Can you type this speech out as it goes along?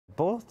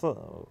both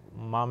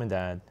mom and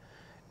dad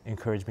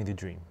encouraged me to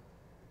dream.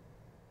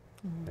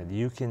 That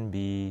you can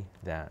be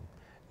that.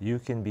 You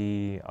can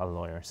be a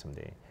lawyer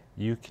someday.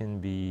 You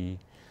can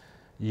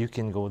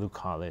go to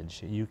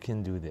college. You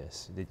can do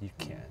this, that you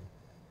can.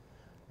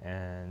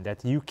 And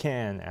that you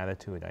can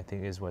attitude, I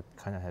think, is what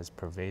kind of has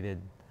pervaded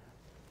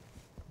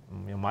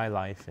my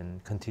life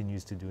and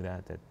continues to do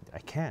that, that I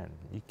can.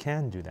 You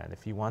can do that.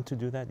 If you want to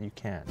do that, you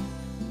can.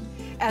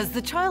 As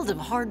the child of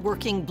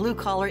hardworking,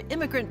 blue-collar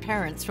immigrant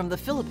parents from the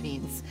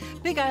Philippines,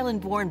 Big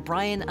Island-born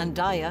Bryan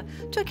Andaya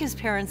took his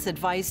parents'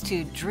 advice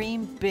to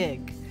dream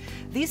big.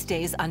 These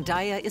days,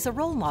 Andaya is a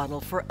role model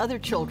for other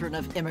children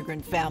of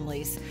immigrant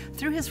families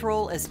through his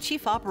role as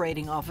Chief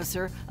Operating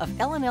Officer of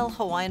L&L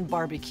Hawaiian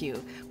Barbeque,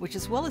 which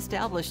is well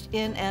established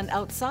in and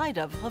outside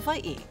of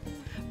Hawaii.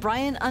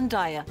 Bryan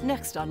Andaya,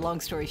 next on Long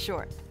Story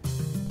Short.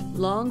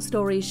 Long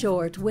Story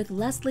Short with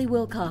Leslie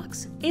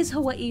Wilcox is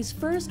Hawaii's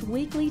first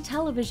weekly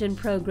television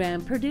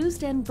program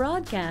produced and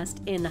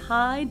broadcast in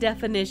high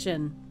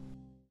definition.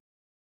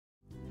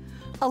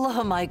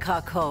 Aloha mai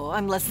kako,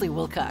 I'm Leslie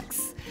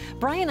Wilcox.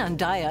 Bryan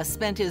Andaya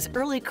spent his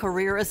early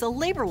career as a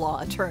labor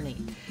law attorney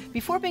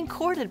before being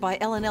courted by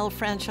L&L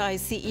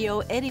Franchise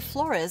CEO Eddie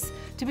Flores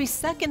to be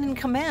second in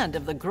command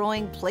of the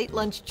growing plate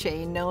lunch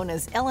chain known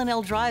as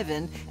L&L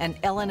Drive-In and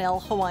L&L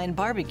Hawaiian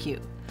Barbeque.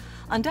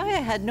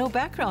 Andaya had no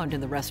background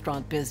in the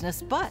restaurant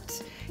business,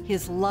 but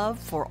his love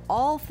for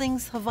all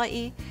things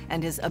Hawaii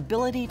and his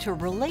ability to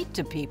relate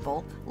to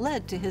people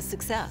led to his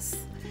success.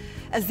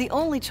 As the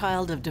only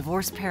child of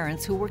divorced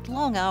parents who worked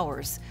long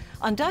hours,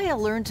 Andaya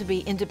learned to be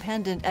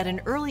independent at an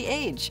early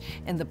age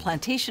in the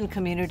plantation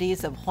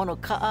communities of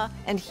Honoka'a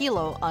and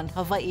Hilo on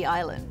Hawaii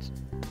Island.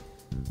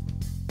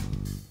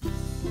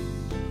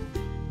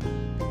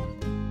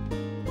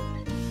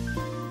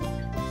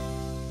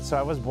 So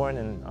I was born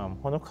in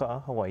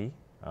Honoka'a, Hawaii,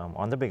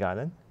 on the Big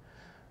Island.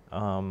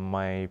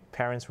 My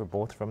parents were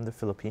both from the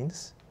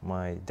Philippines.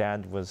 My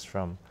dad was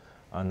from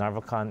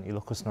Narvacan,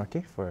 Ilocos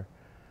Norte, for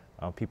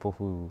people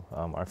who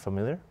are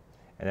familiar.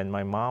 And then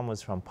my mom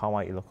was from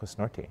Pauai, Ilocos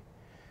Norte.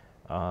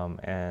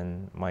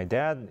 And my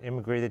dad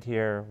immigrated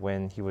here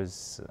when it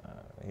was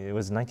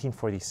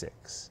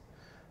 1946.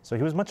 So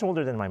he was much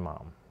older than my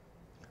mom.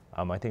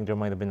 I think there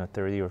might have been a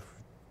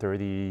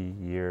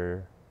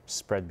 30-year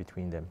spread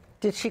between them.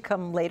 Did she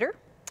come later?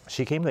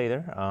 She came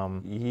later.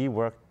 He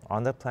worked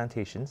on the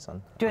plantations.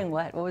 Doing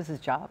what? What was his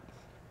job?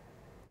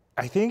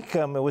 I think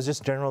it was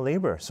just general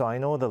labor. So I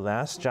know the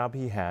last job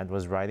he had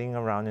was riding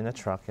around in a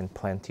truck and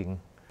planting,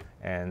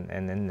 and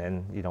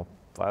you know,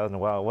 I don't know,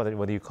 well,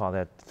 what do you call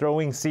that?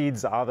 Throwing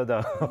seeds out of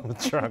the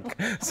truck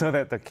so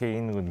that the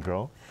cane would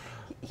grow.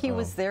 He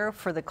was there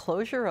for the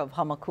closure of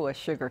Hamakua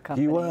Sugar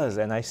Company. He was,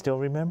 and I still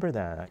remember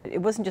that.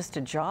 It wasn't just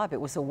a job;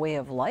 it was a way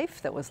of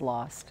life that was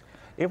lost.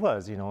 It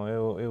was, you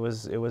know, it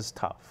was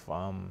tough,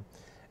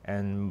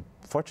 and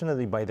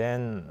fortunately by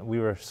then we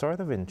were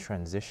sort of in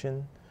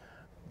transition.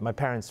 My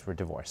parents were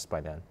divorced by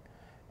then,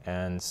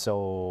 and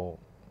so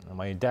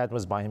my dad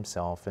was by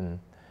himself, and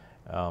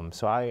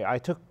so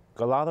I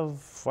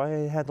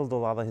handled a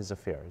lot of his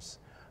affairs.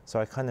 So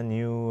I kind of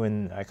knew,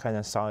 and I kind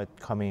of saw it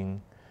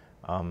coming.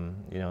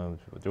 You know,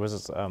 there was a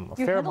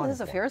you fair handled amount his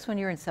of affairs when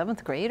you were in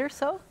 7th grade or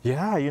so?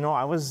 Yeah, you know,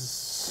 I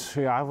was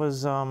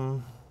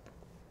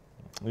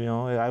you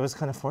know, I was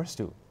kind of forced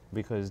to,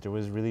 because there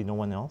was really no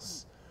one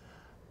else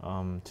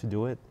to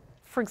do it.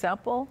 For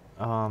example?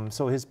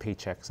 So his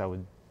paychecks, I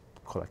would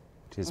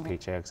collect his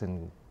paychecks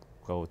and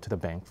go to the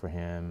bank for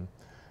him.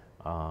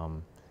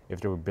 If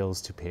there were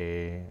bills to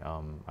pay,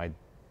 I'd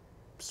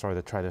sort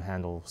of try to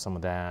handle some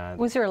of that.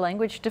 Was there a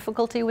language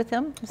difficulty with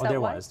him? There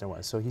was.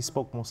 So he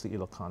spoke mostly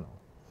Ilocano.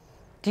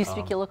 Do you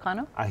speak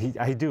Ilocano?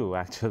 I do,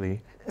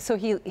 actually. So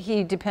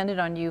he depended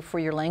on you for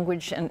your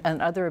language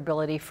and other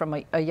ability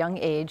from a young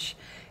age,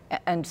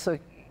 and so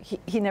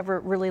he never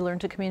really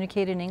learned to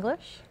communicate in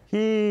English?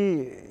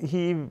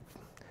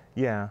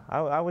 Yeah,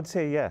 I would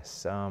say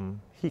yes.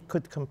 He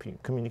could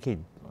communicate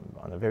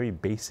on a very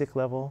basic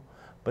level,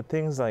 but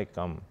things like,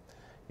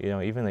 you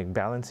know, even like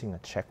balancing a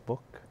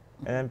checkbook,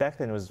 and then back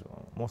then it was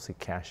mostly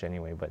cash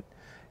anyway, but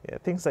yeah,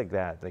 things like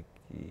that, like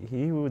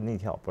he would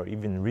need help, or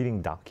even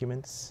reading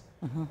documents,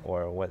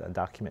 or what a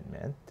document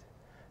meant.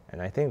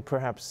 And I think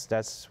perhaps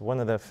that's one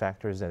of the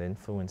factors that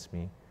influenced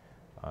me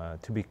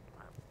to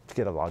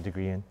get a law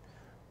degree and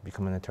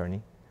become an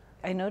attorney.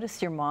 I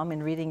noticed your mom,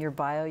 in reading your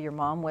bio, your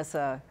mom was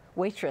a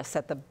waitress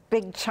at the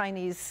big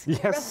Chinese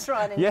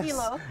restaurant in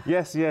Hilo.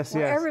 Yes.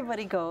 Where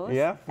everybody goes.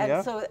 Yeah.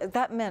 And so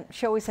that meant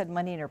she always had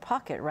money in her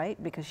pocket, right?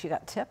 Because she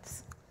got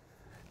tips?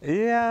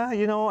 Yeah,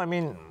 you know, I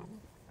mean,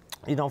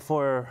 you know,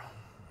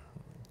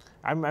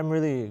 I'm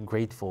really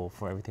grateful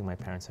for everything my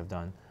parents have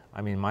done.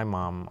 I mean, my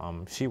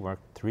mom, she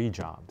worked 3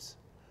 jobs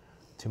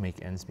to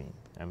make ends meet.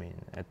 I mean,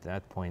 at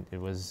that point,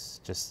 it was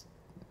just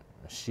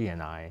she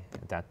and I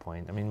at that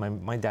point. I mean,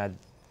 my dad,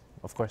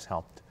 of course,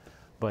 helped,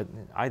 but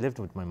I lived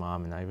with my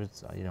mom, and I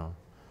was, you know,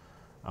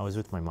 I was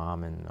with my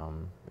mom, and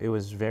it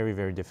was very,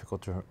 very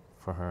difficult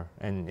for her.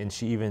 And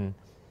she even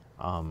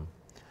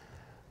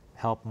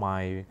helped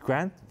my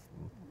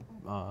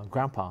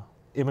grandpa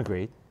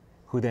immigrate,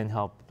 who then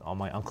helped all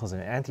my uncles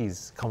and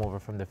aunties come over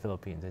from the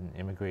Philippines and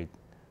immigrate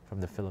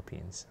from the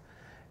Philippines.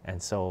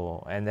 And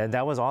so, and then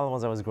that was all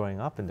as I was growing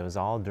up, and it was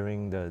all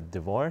during the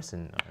divorce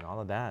and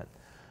all of that.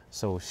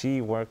 So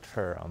she worked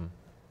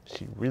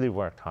she really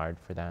worked hard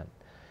for that.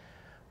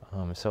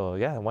 So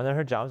yeah, one of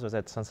her jobs was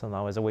at Sunset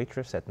as a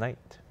waitress at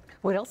night.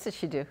 What else did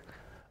she do?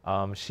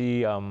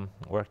 She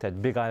worked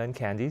at Big Island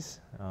Candies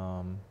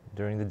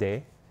during the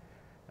day,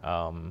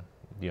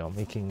 you know,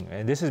 making,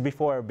 and this is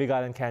before Big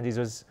Island Candies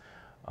was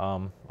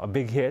a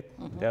big hit.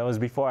 That was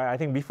before, I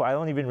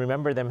don't even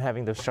remember them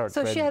having the short.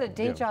 So she had a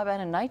day job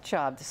and a night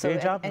job. So, day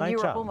job, and night you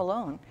were job. home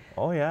alone.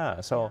 Oh yeah,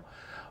 so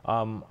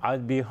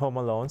I'd be home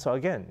alone. So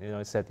again, you know,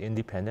 it's that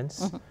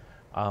independence.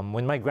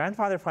 When my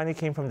grandfather finally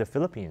came from the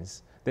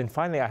Philippines, then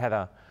finally I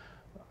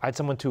had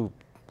someone to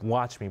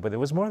watch me, but it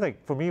was more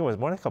like, for me, it was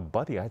more like a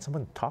buddy. I had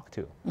someone to talk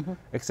to,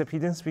 except he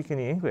didn't speak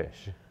any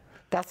English.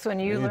 That's when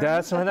you learned?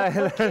 That's when I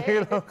learned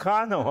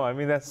Ilocano.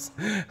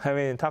 I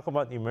mean, talk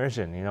about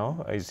immersion, you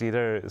know? It's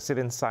either sit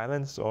in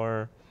silence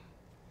or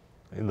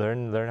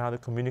learn how to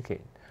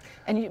communicate.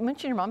 And you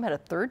mentioned your mom had a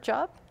third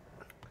job?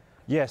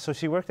 Yeah, so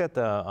she worked at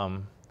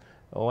the,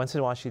 once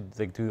in a while she'd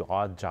like do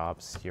odd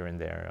jobs here and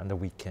there on the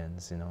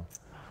weekends, you know?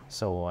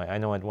 So I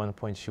know at one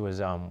point she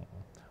was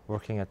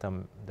working at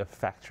the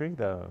factory,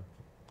 the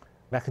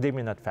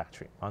macadamia nut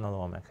factory,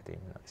 Aloha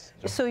macadamia nuts.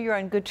 So you're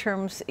on good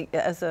terms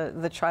as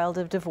the child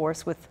of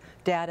divorce with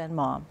dad and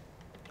mom?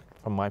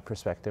 From my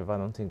perspective, I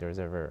don't think there's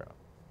ever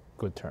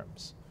good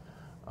terms.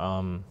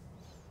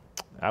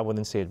 I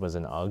wouldn't say it was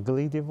an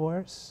ugly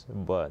divorce,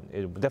 but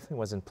it definitely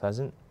wasn't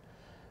pleasant.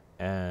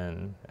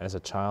 And as a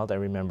child, I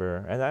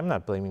remember, and I'm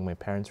not blaming my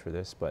parents for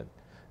this, but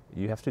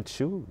you have to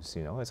choose,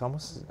 you know? It's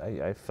almost,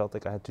 I felt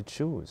like I had to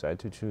choose. I had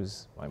to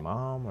choose my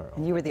mom or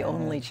And you were the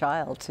only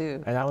child,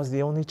 too. And I was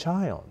the only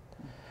child.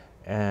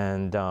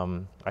 And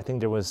I think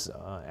there was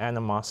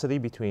animosity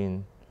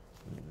between,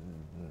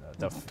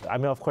 I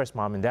mean, of course,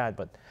 mom and dad,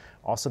 but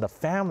also the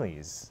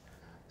families.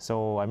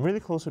 So I'm really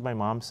close with my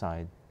mom's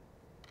side.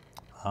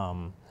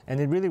 And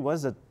it really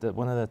was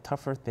one of the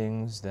tougher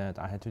things that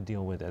I had to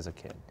deal with as a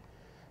kid.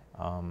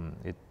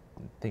 I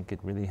think it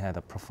really had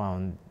a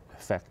profound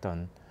effect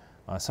on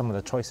some of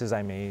the choices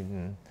I made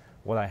and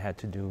what I had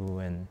to do.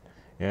 And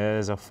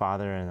as a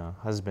father and a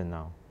husband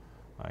now,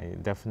 I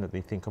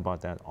definitely think about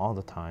that all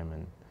the time.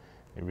 And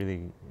it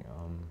really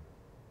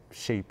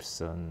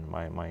shapes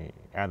my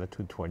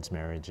attitude towards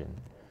marriage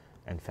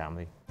and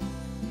family.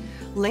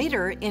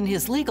 Later in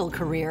his legal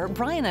career,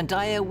 Bryan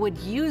Andaya would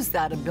use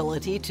that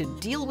ability to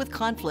deal with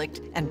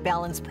conflict and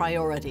balance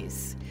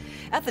priorities.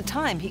 At the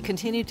time, he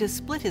continued to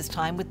split his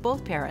time with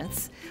both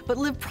parents, but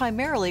lived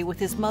primarily with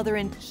his mother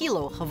in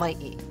Hilo,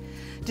 Hawaii.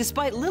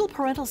 Despite little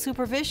parental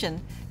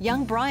supervision,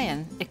 young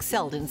Bryan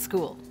excelled in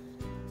school.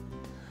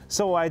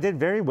 So I did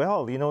very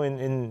well, you know,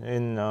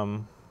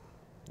 in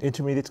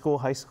intermediate school,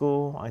 high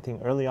school. I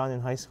think early on in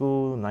high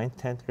school, 9th,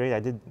 10th grade,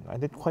 I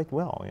did quite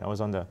well. You know, I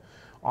was on the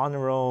honor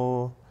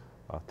roll,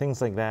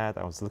 things like that.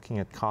 I was looking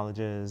at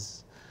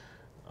colleges.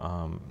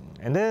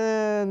 And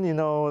then, you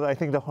know, I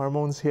think the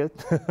hormones hit.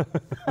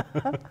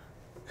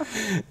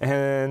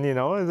 And, you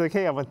know, it's like,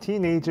 hey, I'm a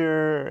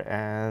teenager.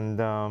 And,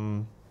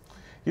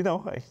 you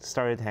know, I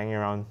started hanging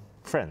around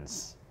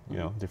friends, you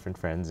know, different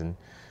friends. And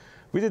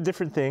we did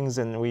different things.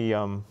 And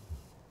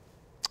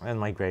and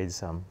my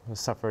grades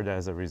suffered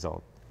as a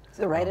result.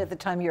 So right at the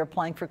time you're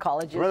applying for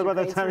colleges, right about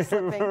the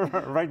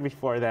time, right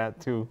before that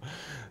too.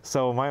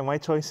 So my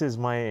choices,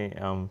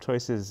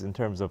 in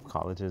terms of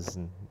colleges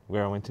and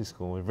where I went to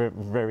school were very,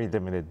 very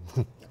limited.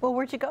 Well,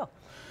 where'd you go?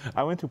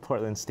 I went to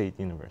Portland State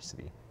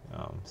University.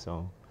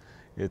 So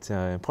it's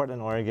in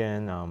Portland,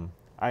 Oregon.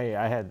 I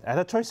had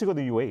a choice to go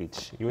to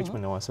UH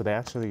Manoa, so they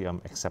actually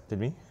accepted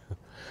me.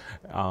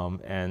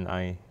 And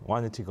I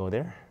wanted to go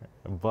there,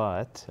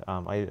 but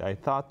I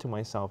thought to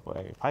myself,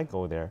 if I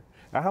go there,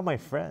 I have my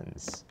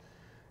friends,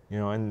 you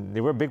know, and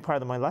they were a big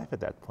part of my life at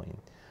that point.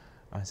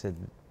 I said,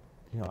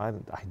 you know,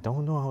 I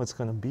don't know how it's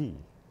going to be.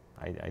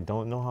 I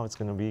don't know how it's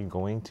going to be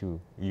going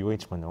to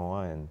UH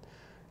Manoa, and,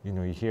 you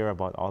know, you hear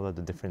about all of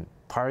the different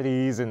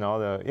parties and all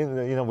the,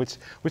 you know, which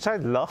I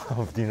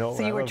loved, you know.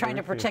 So you were trying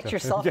to protect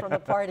yourself from the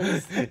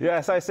parties.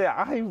 Yes, I said,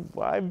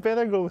 I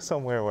better go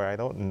somewhere where I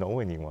don't know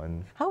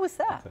anyone. How was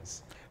that?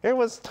 It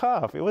was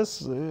tough. It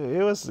was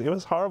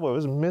horrible. It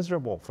was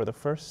miserable for the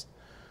first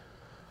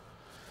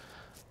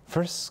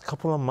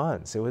couple of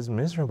months. It was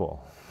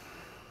miserable.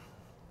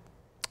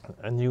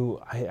 And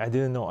I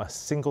didn't know a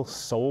single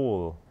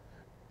soul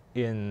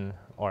in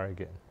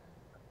Oregon.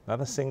 Not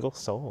a single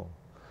soul.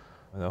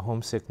 The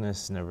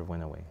homesickness never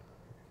went away.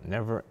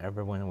 Never,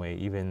 ever went away,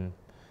 even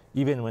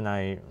when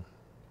I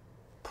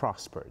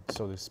prospered,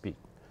 so to speak,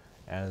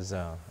 as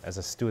a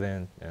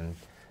student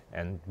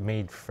and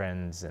made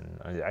friends,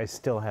 and I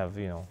still have,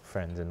 you know,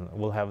 friends, and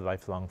we'll have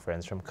lifelong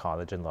friends from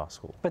college and law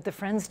school. But the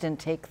friends didn't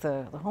take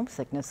the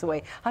homesickness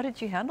away. How did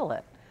you handle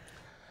it?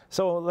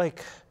 So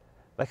like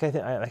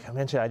I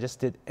mentioned, I just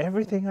did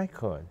everything I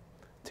could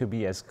to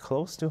be as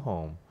close to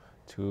home,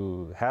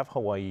 to have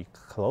Hawaii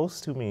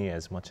close to me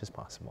as much as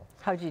possible.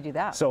 How'd you do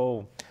that?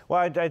 So, well,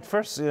 I'd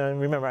first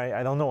remember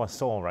I don't know a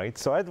soul, right?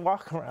 So I'd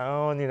walk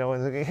around, you know,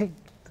 and like, hey,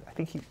 I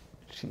think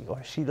she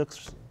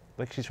looks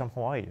like she's from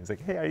Hawaii. It's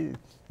like, hey, are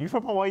you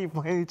from Hawaii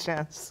by any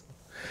chance?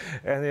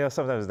 And you know,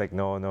 sometimes it's like,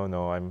 no,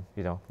 I'm,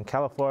 you know, from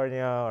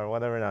California or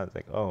whatever. And I was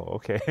like, oh,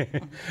 okay.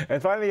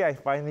 And finally, I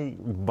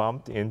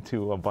bumped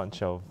into a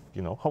bunch of,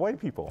 you know, Hawaii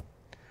people,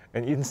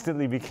 and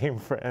instantly became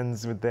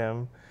friends with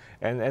them.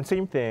 And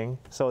same thing.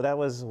 So that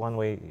was one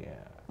way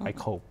I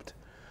coped.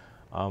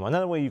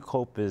 Another way you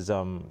cope is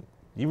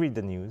you read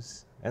the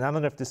news. And I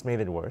don't know if this made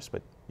it worse,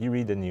 but you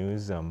read the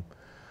news.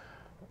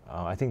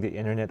 I think the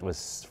internet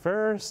was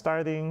first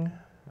starting,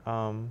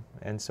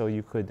 and so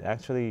you could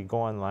actually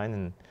go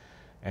online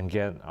and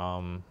get,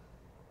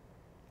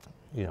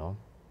 you know,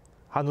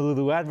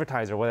 Honolulu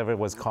Advertiser, whatever it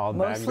was called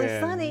Mostly back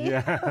then. sunny.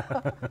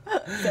 Yeah.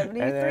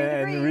 73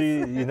 and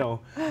degrees. read, you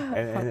know,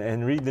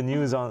 and read the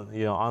news on,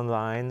 you know,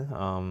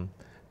 online,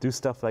 do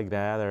stuff like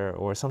that,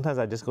 or sometimes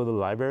I just go to the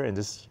library and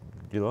just,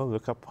 you know,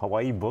 look up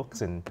Hawaii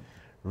books and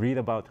read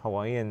about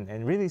Hawaii,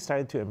 and really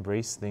started to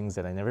embrace things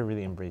that I never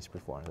really embraced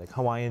before, like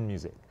Hawaiian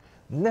music.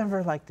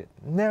 Never liked it.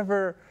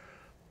 Never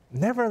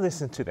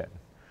listened to that.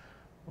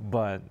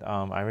 But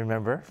I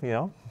remember, you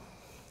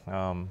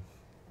know,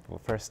 the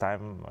first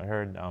time I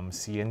heard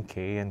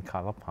C&K and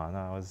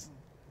Kalapana,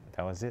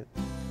 that was it.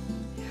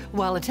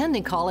 While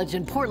attending college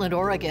in Portland,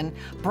 Oregon,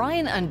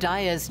 Bryan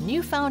Andaya's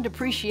newfound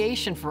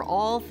appreciation for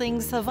all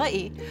things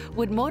Hawaii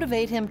would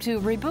motivate him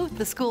to reboot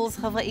the school's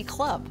Hawaii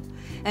Club.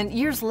 And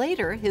years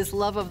later, his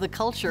love of the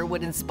culture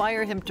would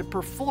inspire him to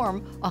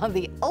perform on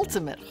the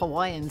ultimate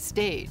Hawaiian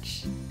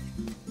stage.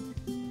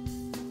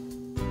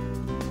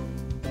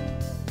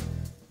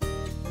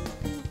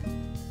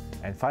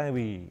 And finally,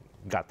 we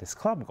got this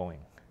club going.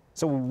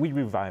 So we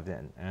revived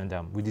it,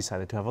 and we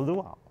decided to have a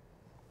luau.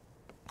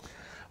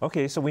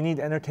 Okay, so we need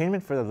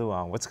entertainment for the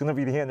luau. What's going to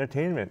be the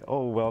entertainment?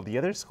 Oh, well, the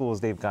other schools,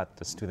 they've got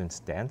the students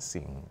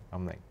dancing.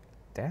 I'm like,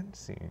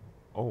 dancing?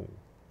 Oh,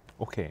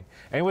 okay.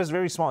 And it was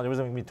very small. There was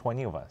only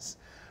 20 of us.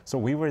 So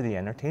we were the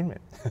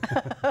entertainment.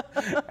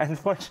 And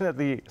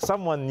fortunately,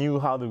 someone knew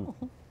how to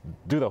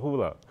do the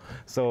hula.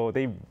 So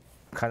they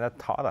kind of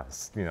taught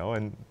us, you know.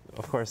 And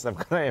of course, I'm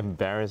kind of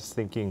embarrassed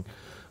thinking,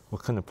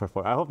 what kind of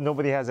perform? I hope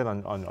nobody has it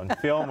on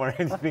film or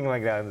anything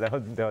like that. That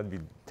would be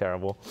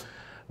terrible.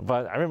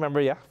 But I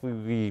remember, yeah,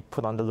 we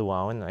put on the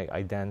luau, and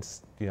I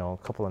danced, you know,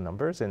 a couple of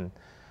numbers, and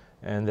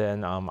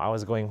then I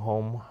was going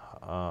home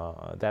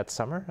that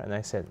summer, and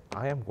I said,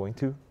 I am going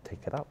to take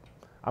it up.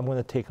 I'm going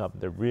to take up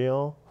the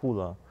real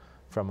hula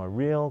from a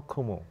real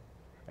kumu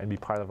and be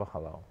part of a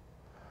halau.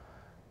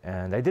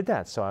 And I did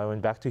that. So I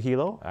went back to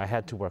Hilo. I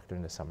had to work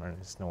during the summer, and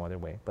there's no other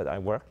way, but I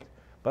worked.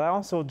 But I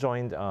also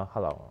joined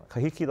halau.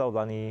 Kahiki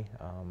Laulani,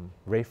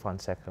 Ray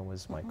Fonseca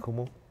was my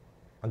kumu.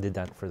 I did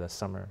that for the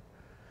summer.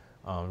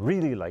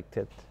 Really liked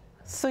it.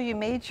 So you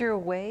made your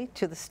way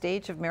to the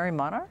stage of Merry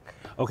Monarch?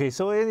 Okay,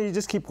 so you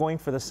just keep going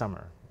for the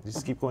summer. You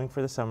just keep going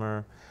for the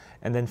summer.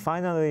 And then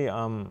finally,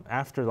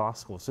 after law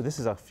school, so this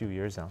is a few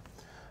years now,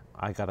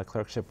 I got a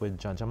clerkship with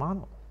Judge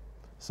Amano.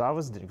 So I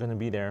was going to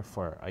be there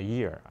for a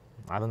year.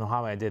 I don't know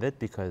how I did it,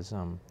 because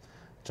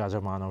Judge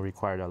Amano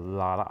required a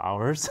lot of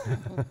hours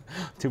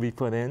to be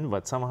put in,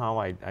 but somehow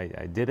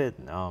I did it,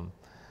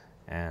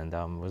 and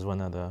was one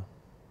of the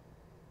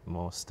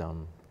most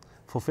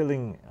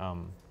fulfilling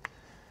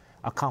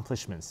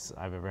accomplishments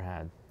I've ever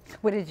had.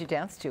 What did you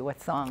dance to?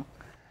 What song?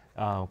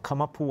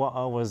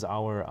 Kamapua'a was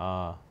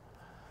our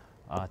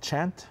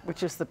chant.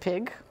 Which is the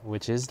pig?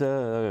 Which is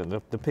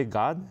the pig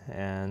god,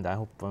 and I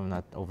hope I'm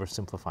not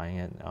oversimplifying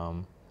it.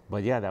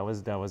 But yeah, that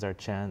was our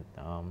chant.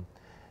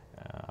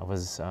 I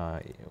was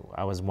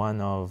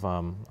one of,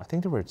 I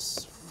think there were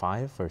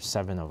 5 or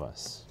 7 of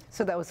us.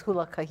 So that was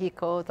Hula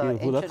Kahiko, the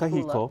Hula ancient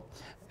Kahiko, hula.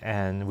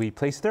 and we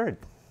placed third.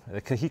 The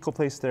Kahiko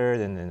placed third,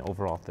 and then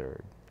overall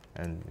third.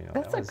 And you know,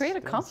 That's a great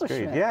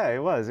accomplishment. Great. Yeah, it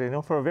was. You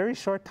know, for a very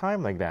short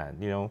time like that,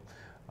 you know,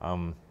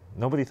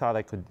 nobody thought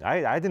I could.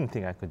 I didn't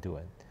think I could do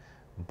it,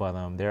 but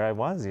there I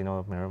was. You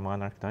know, Merry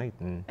Monarch night,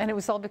 and it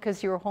was all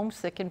because you were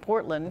homesick in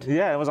Portland.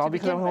 Yeah, it was all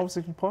because I'm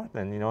homesick in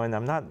Portland. You know, and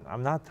I'm not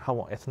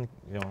ethnic.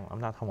 You know, I'm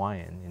not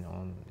Hawaiian. You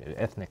know,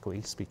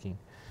 ethnically speaking.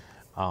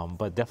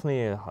 But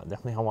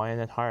definitely Hawaiian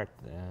at heart,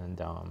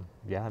 and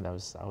yeah,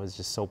 I was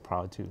just so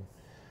proud to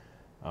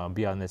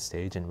be on that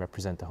stage and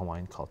represent the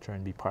Hawaiian culture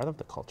and be part of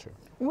the culture.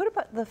 What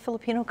about the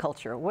Filipino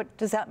culture? What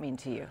does that mean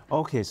to you?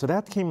 Okay, so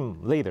that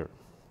came later,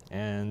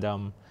 and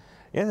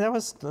yeah, that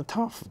was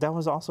tough. That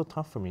was also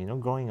tough for me. You know,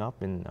 growing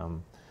up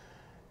in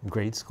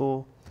grade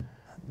school,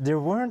 there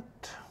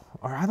weren't,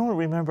 or I don't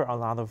remember a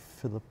lot of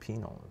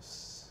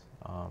Filipinos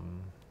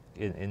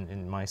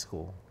in my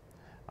school.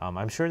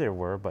 I'm sure there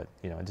were, but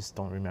you know, I just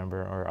don't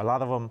remember. Or a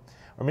lot of them,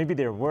 or maybe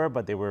there were,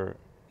 but they were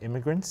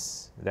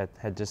immigrants that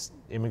had just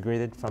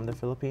immigrated from the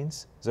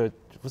Philippines. So it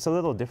was a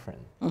little different.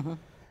 Mm-hmm.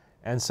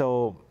 And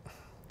so,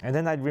 and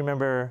then I'd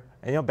remember,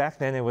 you know, back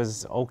then it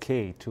was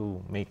okay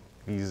to make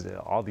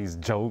all these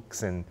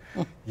jokes and,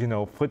 you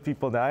know, put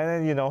people down.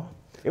 And, you know,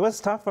 it was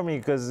tough for me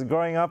because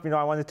growing up,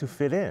 I wanted to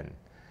fit in.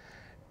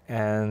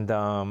 And,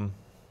 I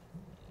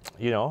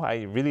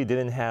really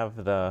didn't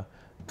have the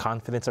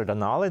confidence or the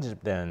knowledge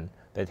then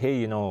that, hey,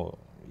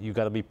 you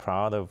got to be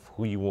proud of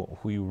who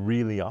you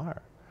really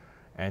are.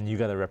 And you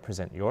got to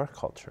represent your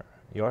culture,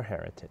 your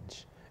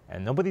heritage.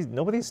 And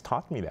nobody's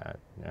taught me that.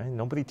 Right?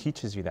 Nobody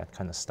teaches you that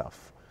kind of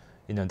stuff.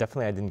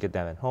 Definitely I didn't get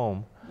that at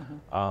home.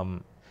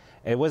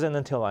 It wasn't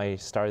until I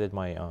started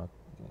my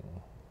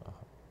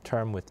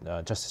term with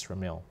Justice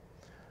Ramil,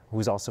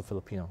 who's also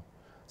Filipino.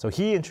 So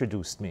he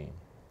introduced me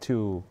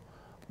to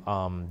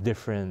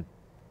different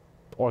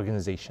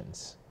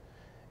organizations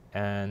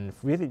and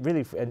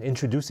really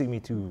introducing me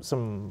to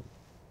some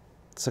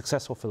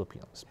successful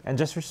Filipinos. And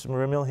Justice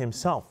Ramil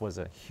himself was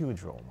a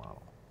huge role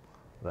model.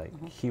 Like,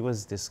 he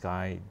was this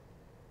guy,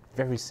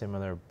 very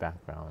similar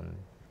background,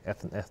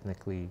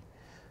 ethnically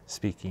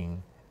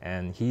speaking,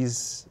 and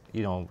he's,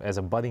 as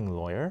a budding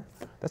lawyer,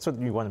 that's what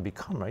you want to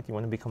become, right? You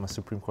want to become a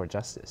Supreme Court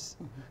justice.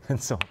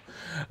 And so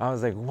I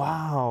was like,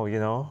 wow,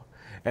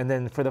 And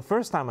then for the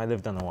first time, I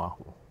lived on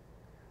Oahu.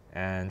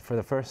 And for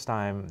the first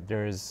time,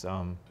 there's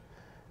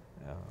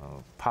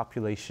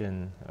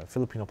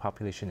Filipino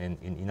population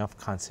in enough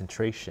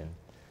concentration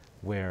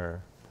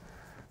where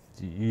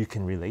you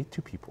can relate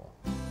to people.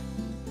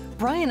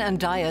 Bryan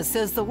Andaya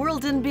says the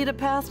world didn't beat a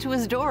path to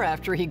his door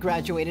after he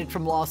graduated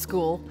from law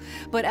school.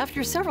 But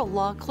after several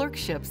law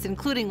clerkships,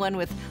 including one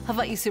with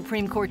Hawaii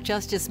Supreme Court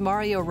Justice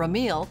Mario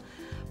Ramil,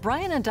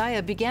 Bryan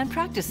Andaya began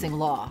practicing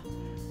law,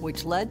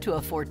 which led to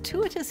a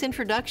fortuitous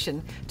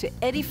introduction to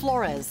Eddie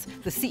Flores,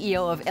 the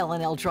CEO of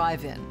L&L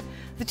Drive-In.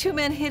 The two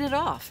men hit it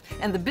off,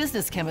 and the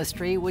business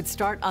chemistry would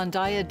start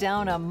Andaya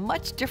down a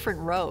much different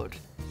road.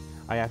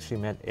 I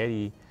actually met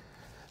Eddie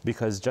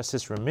because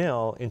Justice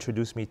Ramil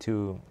introduced me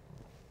to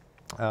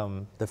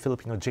the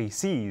Filipino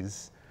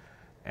JCs,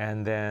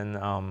 and then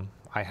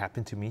I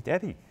happened to meet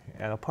Eddie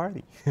at a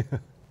party,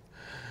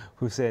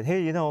 who said,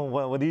 hey,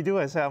 what do you do?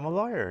 I said, I'm a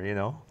lawyer,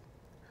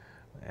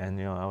 And,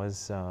 I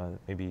was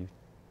maybe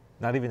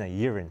not even a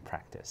year in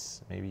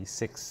practice, maybe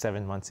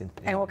 6-7 months in.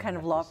 And what kind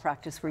of law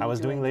practice were you doing? I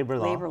was doing labor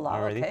law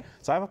already. Okay.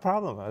 So I have a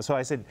problem. So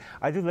I said,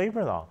 I do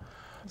labor law.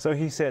 So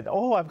he said,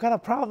 oh, I've got a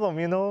problem,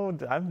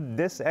 I'm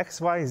this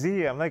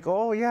XYZ. I'm like,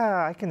 oh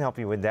yeah, I can help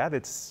you with that.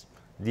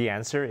 The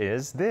answer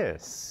is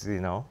this,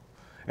 And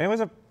it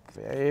was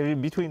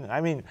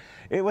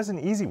it was an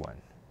easy one.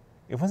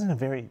 It wasn't a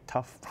very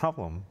tough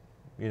problem,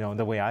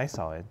 the way I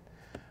saw it.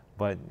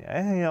 But,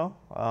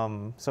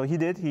 so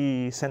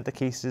he sent the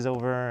cases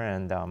over,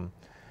 and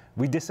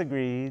we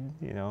disagreed,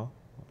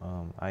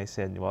 I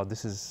said, well,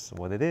 this is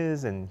what it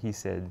is. And he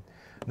said,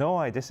 no,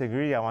 I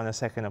disagree. I want a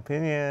second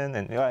opinion.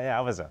 And yeah,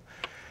 I was a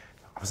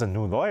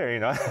new lawyer,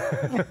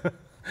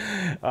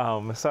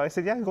 So I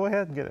said, yeah, go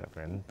ahead and get it.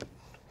 And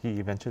he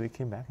eventually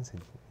came back and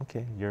said,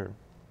 okay, you're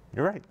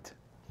right.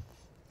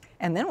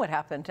 And then what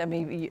happened? I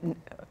mean,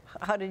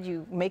 how did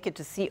you make it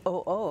to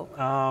COO?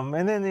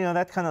 And then,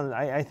 that kind of,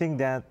 I think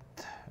that,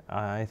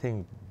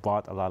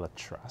 bought a lot of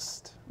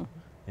trust,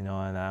 and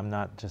I'm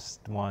not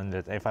just one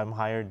that if I'm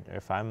hired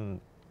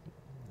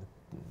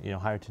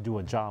to do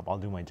a job, I'll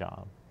do my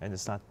job. And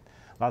it's not,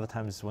 a lot of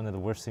times one of the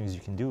worst things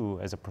you can do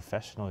as a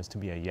professional is to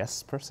be a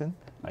yes person,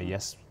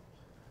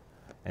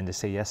 and to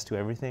say yes to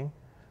everything,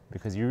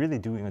 because you're really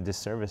doing a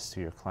disservice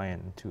to your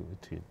client and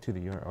to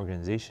your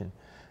organization.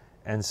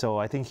 And so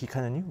I think he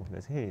kind of knew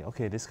that, hey,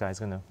 okay, this guy's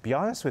going to be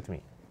honest with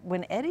me.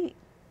 When Eddie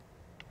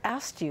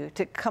asked you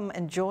to come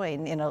and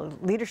join in a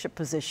leadership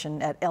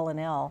position at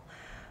L&L,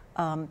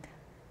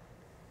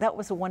 that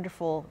was a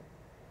wonderful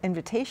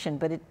invitation,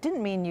 but it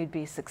didn't mean you'd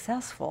be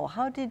successful.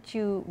 How did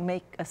you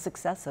make a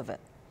success of it?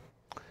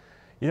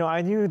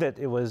 I knew that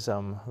it was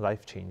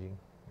life-changing.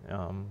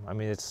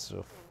 It's,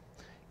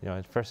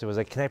 at first it was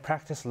like, can I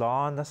practice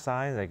law on the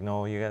side? Like,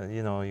 no, you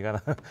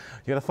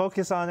gotta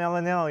focus on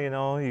L&L.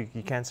 You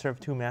can't serve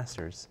two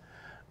masters.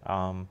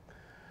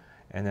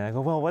 And then I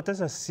go, well, what is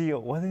a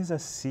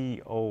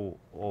COO?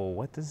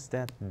 What does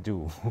that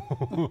do?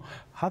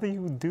 How do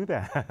you do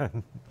that?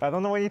 I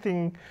don't know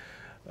anything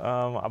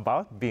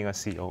about being a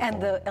COO.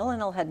 And the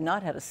L&L had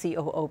not had a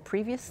COO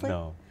previously?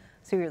 No.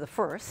 So you're the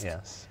first?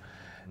 Yes.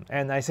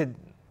 And I said,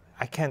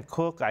 I can't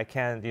cook, I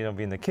can't be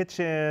in the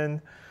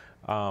kitchen,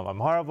 I'm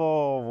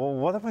horrible, well,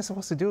 what am I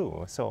supposed to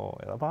do? So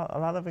a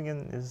lot of it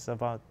is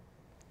about,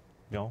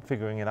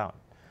 figuring it out.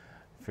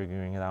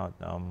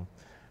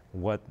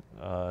 What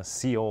a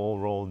COO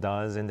role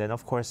does, and then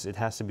of course it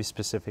has to be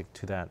specific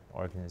to that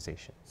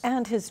organization.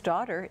 And his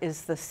daughter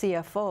is the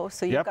CFO,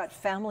 so you've got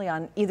family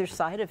on either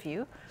side of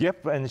you.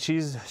 Yep, and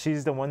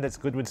she's the one that's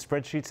good with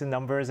spreadsheets and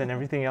numbers and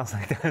everything else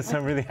like that, so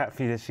I'm really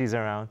happy that she's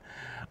around.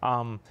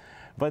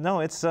 But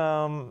no, it's,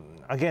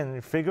 again,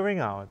 figuring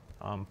out,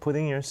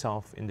 putting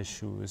yourself in the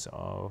shoes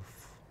of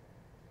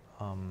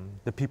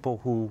the people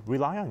who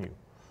rely on you.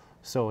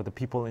 So the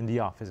people in the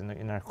office,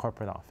 in our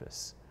corporate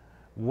office.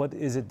 What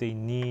is it they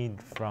need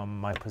from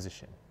my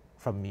position,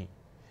 from me?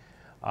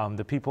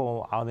 The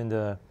people out in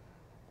the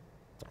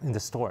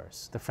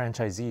stores, the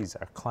franchisees,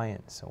 our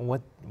clients,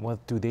 what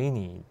do they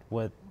need?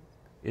 What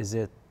is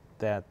it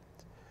that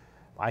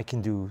I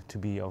can do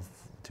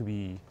to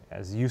be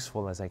as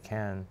useful as I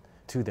can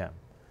to them,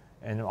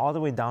 and all the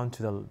way down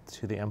to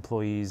the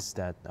employees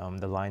that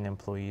the line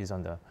employees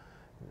on the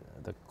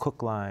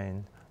cook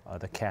line,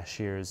 the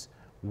cashiers.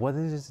 What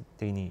is it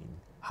they need?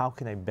 How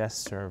can I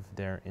best serve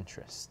their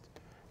interest?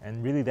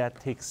 And really, that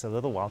takes a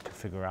little while to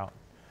figure out.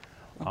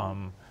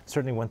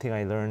 Certainly, one thing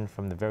I learned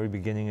from the very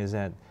beginning is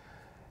that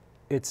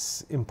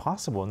it's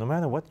impossible, no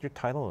matter what your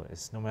title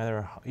is, no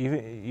matter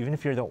even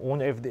if you're the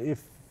owner,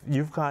 if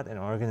you've got an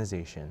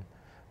organization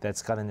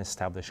that's got an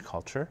established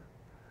culture,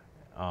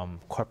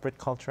 corporate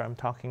culture I'm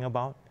talking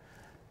about,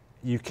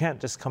 you can't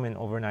just come in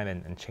overnight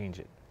and change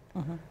it.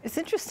 It's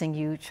interesting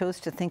you chose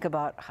to think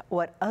about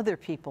what other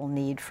people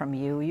need from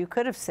you. You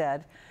could have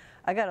said,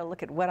 I got to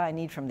look at what I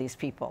need from these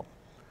people.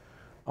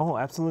 Oh,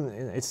 absolutely.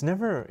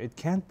 It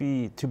can't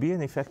be, to be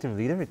an effective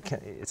leader,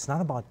 it's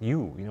not about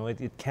you.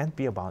 It can't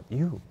be about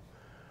you.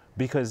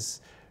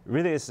 Because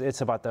really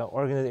it's about the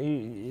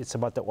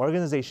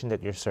organization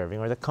that you're serving,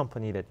 or the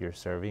company that you're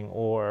serving,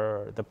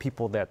 or the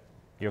people that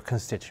your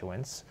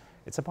constituents.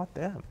 It's about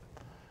them.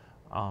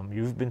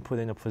 You've been put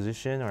in a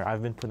position, or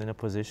I've been put in a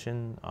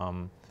position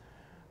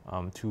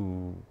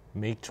to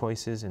make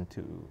choices and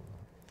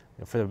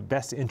for the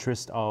best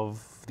interest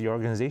of the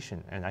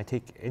organization. And I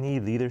take any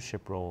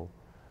leadership role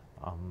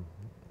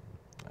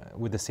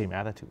with the same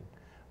attitude,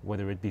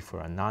 whether it be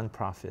for a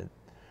nonprofit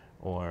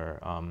or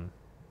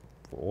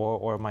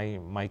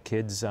my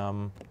kids'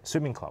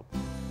 swimming club.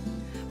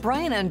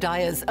 Bryan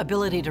Andaya's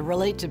ability to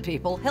relate to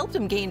people helped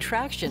him gain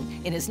traction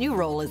in his new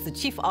role as the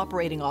Chief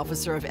Operating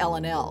Officer of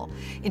L&L.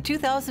 In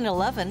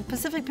 2011,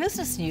 Pacific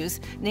Business News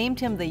named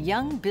him the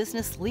Young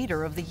Business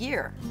Leader of the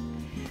Year.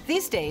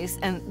 These days,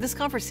 and this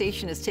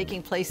conversation is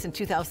taking place in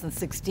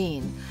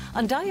 2016,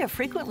 Andaya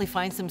frequently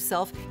finds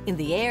himself in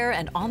the air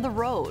and on the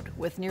road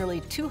with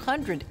nearly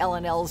 200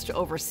 L&Ls to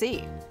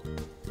oversee.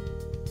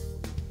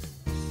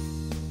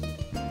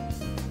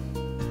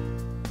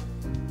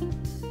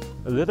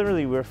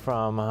 Literally, we're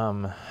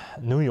from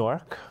New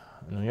York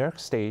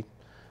State,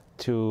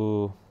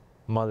 to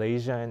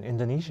Malaysia and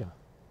Indonesia.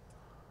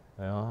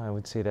 I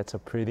would say that's a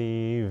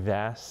pretty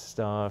vast,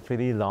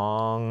 pretty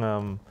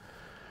long,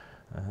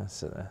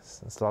 it's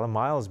a lot of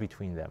miles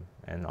between them,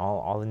 and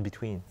all in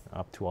between,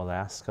 up to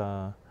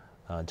Alaska,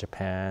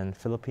 Japan,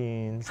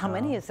 Philippines. How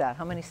many is that?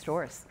 How many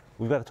stores?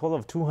 We've got a total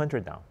of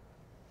 200 now.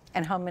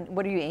 And how many?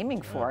 What are you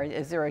aiming for?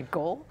 Is there a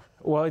goal?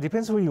 Well, it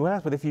depends who you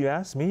ask, but if you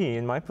ask me,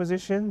 in my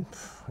position,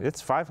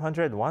 it's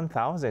 500,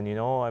 1,000,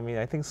 I mean,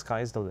 I think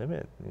sky's the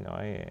limit.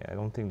 I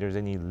don't think there's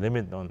any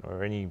limit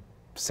or any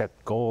set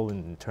goal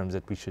in terms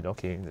that we should,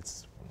 okay,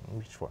 let's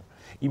reach for.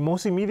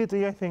 Most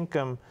immediately, I think,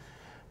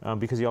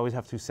 because you always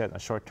have to set a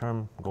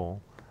short-term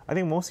goal, I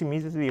think most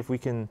immediately, if we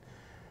can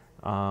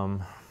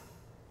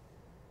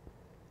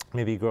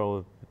maybe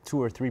grow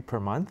 2 or 3 per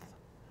month,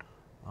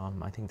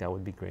 I think that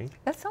would be great.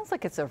 That sounds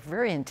like it's a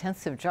very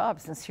intensive job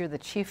since you're the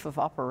Chief of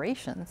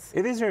Operations.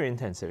 It is very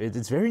intensive.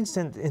 It's very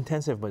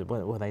intensive, but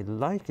what I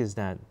like is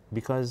that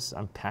because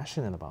I'm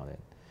passionate about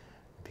it,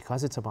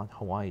 because it's about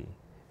Hawaii,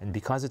 and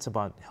because it's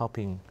about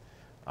helping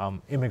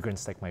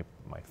immigrants like my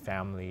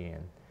family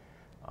and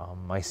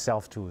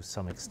myself to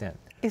some extent.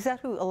 Is that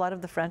who a lot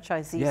of the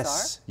franchisees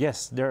are?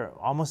 Yes,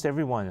 almost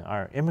everyone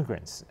are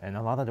immigrants, and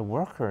a lot of the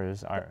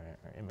workers are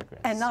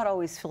immigrants. And not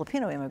always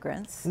Filipino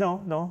immigrants.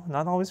 No,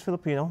 not always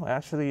Filipino.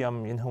 Actually,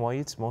 in Hawaii,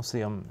 it's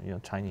mostly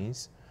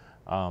Chinese.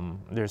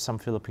 There's some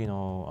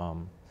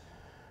Filipino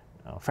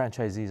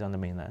franchisees on the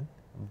mainland,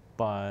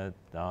 but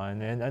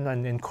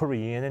and in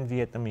Korean and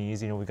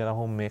Vietnamese, we got a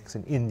whole mix,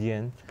 and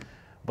Indian.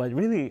 But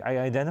really, I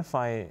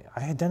identify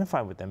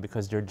with them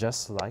because they're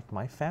just like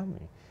my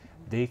family.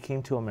 They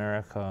came to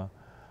America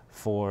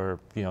for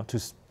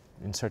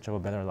in search of a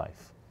better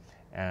life,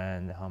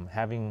 and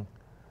having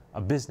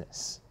a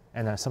business.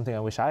 And something I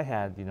wish I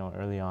had,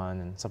 early on,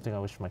 and something I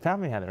wish my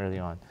family had early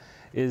on,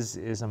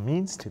 is a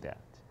means to that.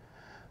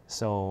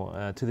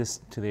 So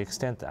to the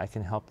extent that I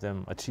can help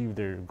them achieve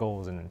their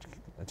goals and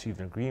achieve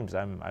their dreams,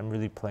 I'm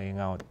really playing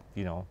out,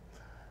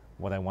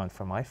 what I want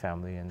for my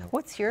family. And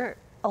what's your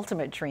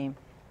ultimate dream,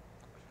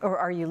 or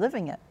are you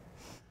living it?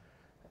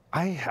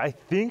 I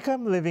think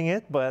I'm living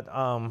it, but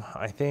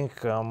I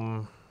think,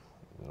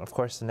 of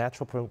course, the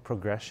natural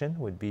progression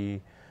would be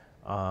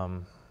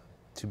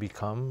to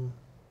become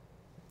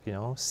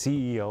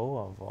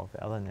CEO of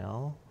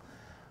L&L,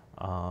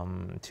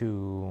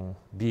 to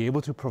be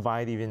able to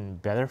provide even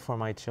better for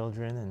my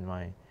children and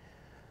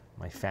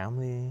my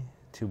family,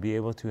 to be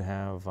able to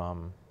have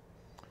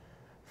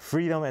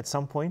freedom at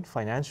some point,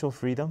 financial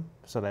freedom,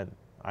 so that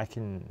I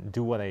can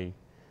do what I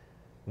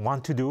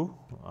want to do,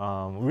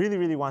 really,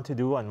 really want to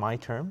do on my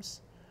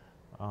terms.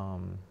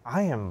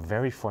 I am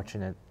very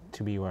fortunate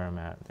to be where I'm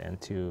at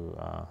and to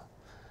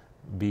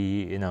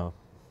be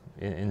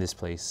in this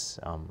place.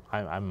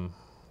 I'm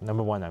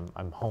number one,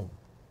 I'm home.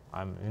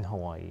 I'm in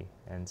Hawaii,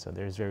 and so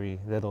there's very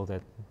little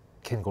that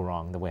can go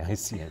wrong the way I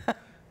see it.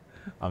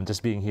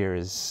 Just being here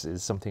is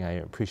something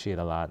I appreciate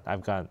a lot.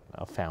 I've got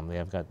a family.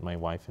 I've got my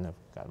wife and I've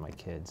got my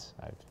kids.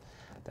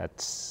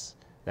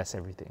 that's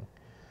everything.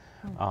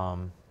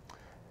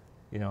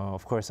 You know,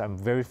 of course, I'm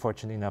very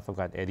fortunate enough. I've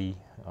got Eddie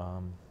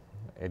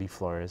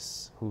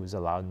Flores, who's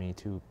allowed me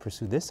to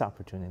pursue this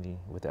opportunity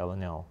with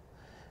L&L.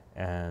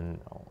 And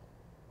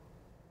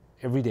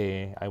every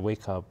day I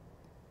wake up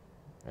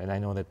and I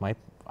know that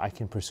I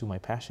can pursue my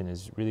passion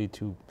is really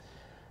to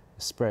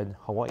spread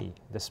Hawaii,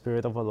 the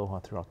spirit of Aloha,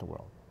 throughout the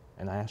world.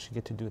 And I actually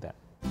get to do that.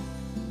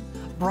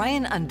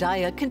 Bryan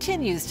Andaya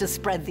continues to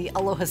spread the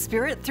Aloha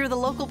spirit through the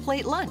local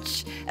plate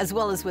lunch, as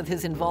well as with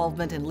his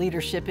involvement and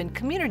leadership in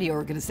community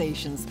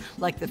organizations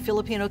like the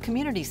Filipino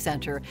Community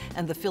Center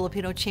and the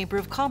Filipino Chamber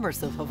of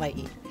Commerce of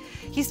Hawaii.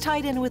 He's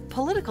tied in with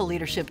political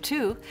leadership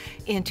too.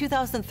 In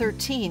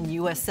 2013,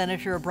 U.S.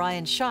 Senator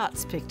Brian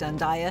Schatz picked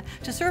Andaya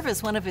to serve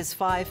as one of his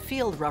 5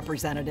 field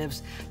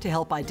representatives to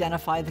help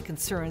identify the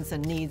concerns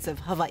and needs of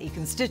Hawaii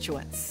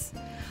constituents.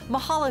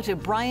 Mahalo to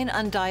Bryan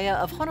Andaya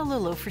of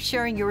Honolulu for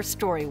sharing your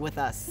story with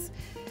us.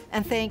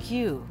 And thank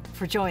you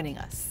for joining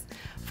us.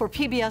 For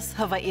PBS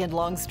Hawaiian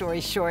Long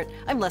Story Short,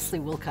 I'm Leslie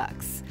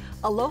Wilcox.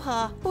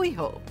 Aloha, hui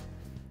hou.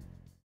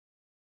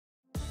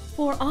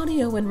 For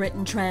audio and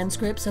written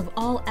transcripts of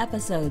all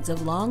episodes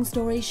of Long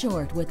Story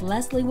Short with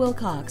Leslie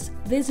Wilcox,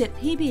 visit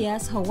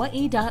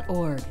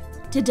pbshawaii.org.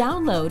 To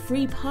download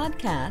free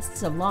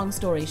podcasts of Long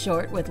Story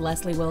Short with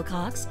Leslie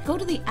Wilcox, go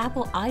to the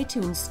Apple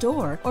iTunes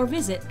Store or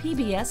visit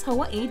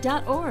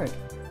pbshawaii.org.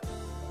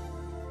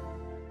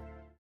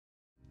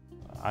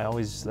 I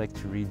always like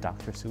to read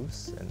Dr.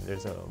 Seuss, and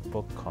there's a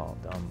book called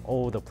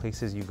Oh, the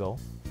Places You Go.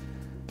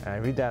 And I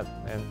read that,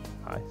 and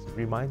it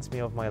reminds me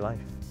of my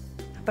life.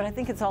 But I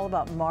think it's all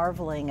about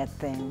marveling at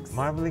things.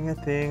 Marveling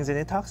at things, and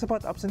it talks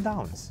about ups and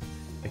downs.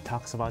 It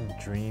talks about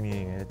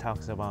dreaming, and it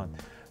talks about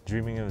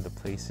dreaming of the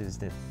places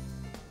that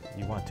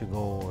you want to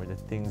go, or the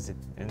things that,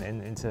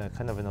 and it's a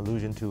kind of an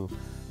allusion to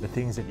the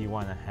things that you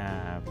want to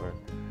have, or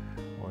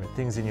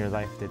things in your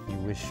life that you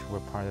wish were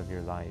part of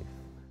your life.